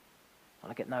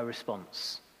 and I get no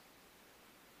response,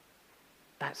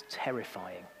 that's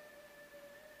terrifying.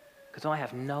 Because I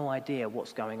have no idea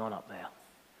what's going on up there.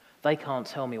 They can't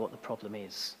tell me what the problem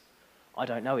is. I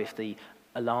don't know if the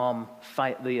alarm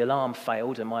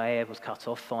failed and my air was cut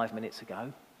off 5 minutes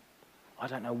ago. I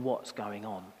don't know what's going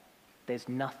on. There's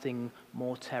nothing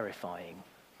more terrifying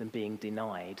than being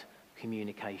denied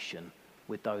communication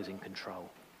with those in control.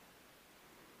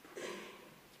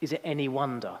 Is it any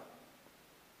wonder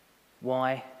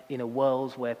why, in a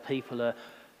world where people are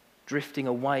drifting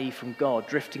away from God,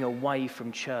 drifting away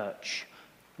from church,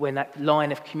 when that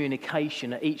line of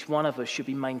communication that each one of us should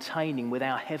be maintaining with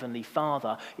our Heavenly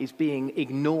Father is being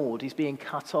ignored, is being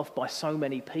cut off by so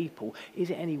many people, is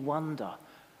it any wonder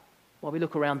why we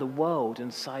look around the world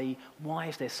and say, why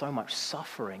is there so much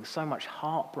suffering, so much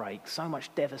heartbreak, so much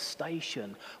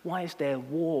devastation? Why is there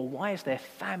war? Why is there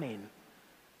famine?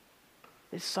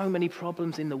 There's so many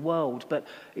problems in the world, but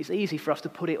it's easy for us to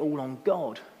put it all on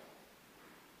God.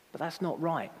 But that's not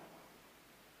right.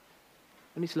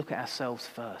 We need to look at ourselves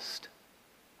first.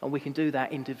 And we can do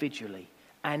that individually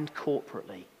and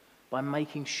corporately by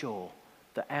making sure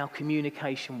that our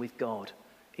communication with God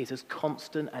is as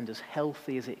constant and as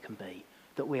healthy as it can be,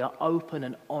 that we are open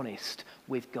and honest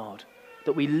with God,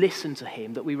 that we listen to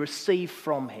him, that we receive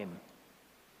from him,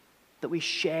 that we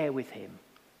share with him,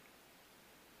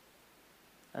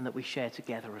 and that we share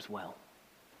together as well.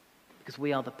 Because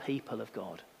we are the people of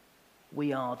God.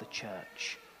 We are the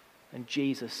church, and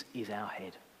Jesus is our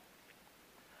head.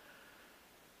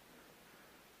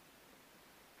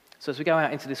 So as we go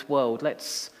out into this world,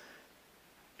 let's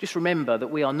just remember that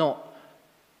we are not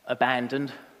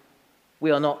abandoned.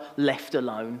 We are not left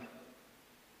alone.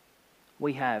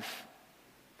 We have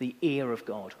the ear of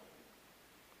God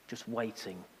just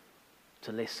waiting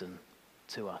to listen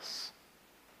to us.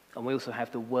 And we also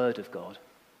have the word of God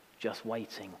just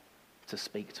waiting to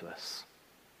speak to us.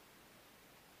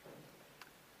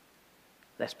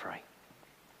 Let's pray.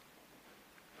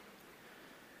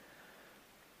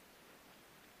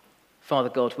 Father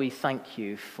God, we thank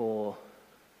you for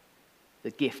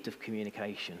the gift of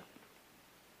communication.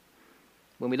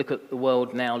 When we look at the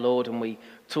world now, Lord, and we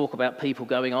talk about people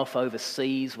going off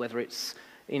overseas, whether it's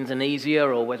Indonesia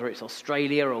or whether it's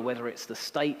Australia or whether it's the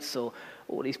States or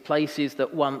all these places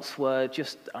that once were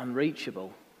just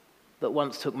unreachable, that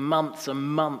once took months and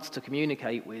months to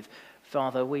communicate with,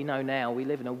 Father, we know now we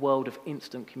live in a world of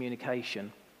instant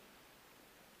communication.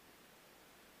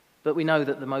 But we know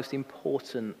that the most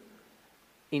important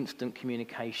instant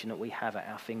communication that we have at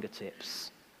our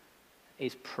fingertips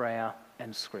is prayer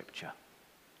and Scripture.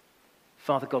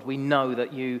 Father God, we know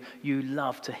that you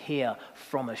love to hear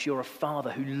from us. You're a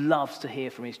Father who loves to hear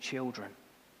from his children.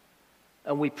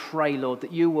 And we pray, Lord,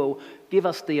 that you will give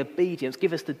us the obedience,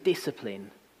 give us the discipline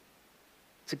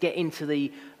to get into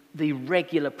the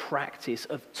regular practice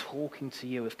of talking to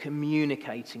you, of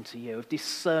communicating to you, of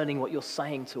discerning what you're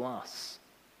saying to us.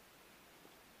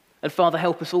 And Father,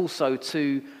 help us also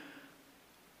to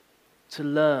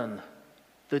learn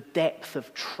the depth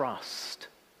of trust,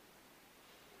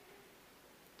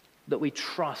 that we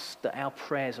trust that our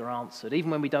prayers are answered,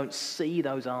 even when we don't see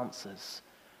those answers,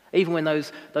 even when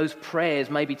those prayers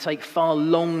maybe take far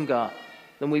longer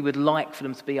than we would like for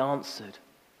them to be answered,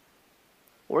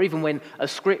 or even when a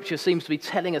scripture seems to be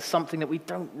telling us something that we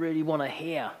don't really want to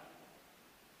hear.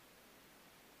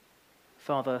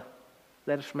 Father,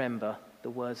 let us remember the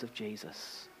words of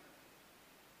Jesus.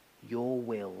 Your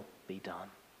will be done.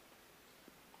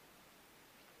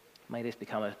 May this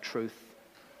become a truth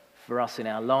for us in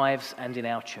our lives and in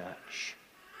our church.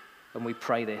 And we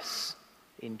pray this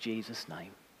in Jesus'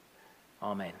 name.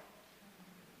 Amen.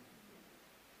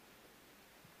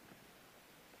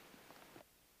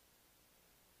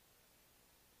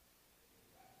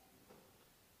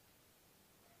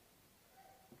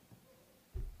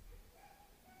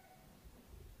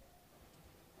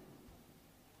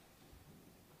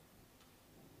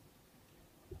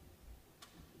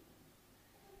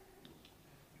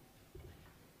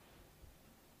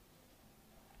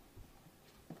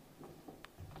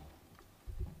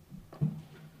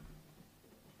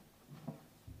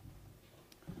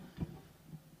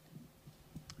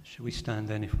 Shall we stand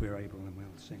then if we're able, and we'll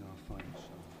sing our final song.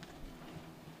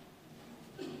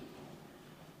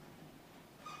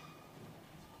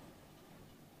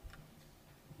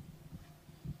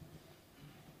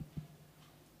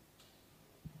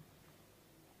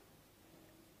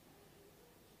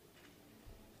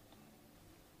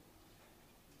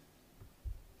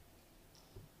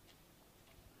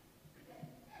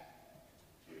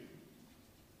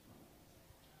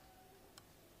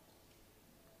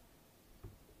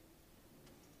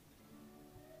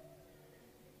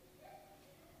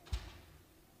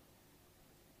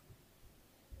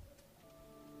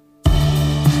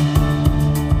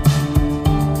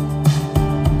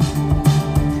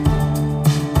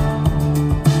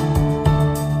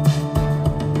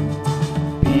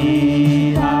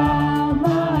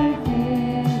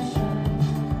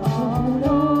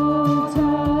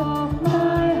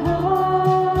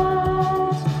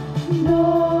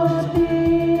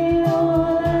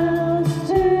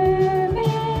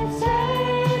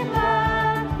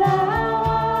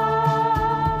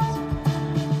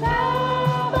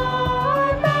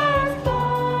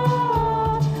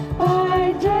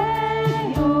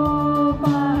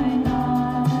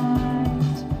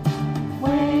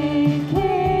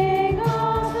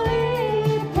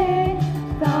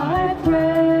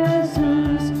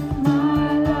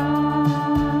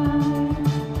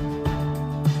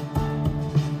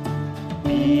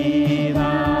 Be